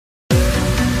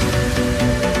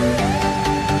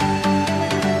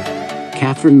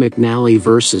McNally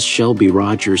vs Shelby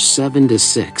Rogers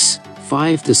 7-6,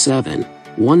 5-7,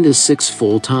 1-6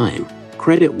 full time.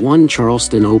 Credit 1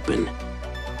 Charleston Open.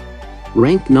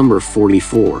 Ranked number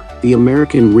 44, the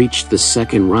American reached the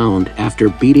second round after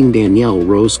beating Danielle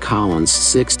Rose Collins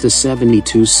 6-72,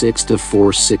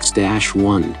 6-4,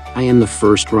 6-1. In the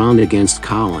first round against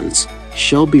Collins,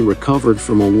 Shelby recovered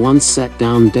from a one-set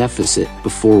down deficit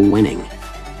before winning.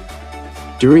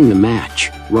 During the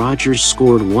match, Rogers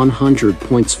scored 100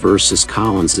 points versus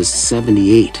Collins'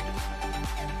 78.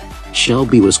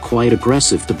 Shelby was quite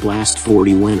aggressive to blast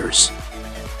 40 winners.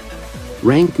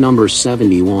 Ranked number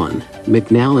 71,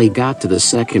 McNally got to the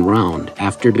second round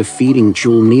after defeating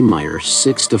Jewel Niemeyer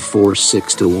 6-4,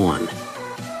 6-1.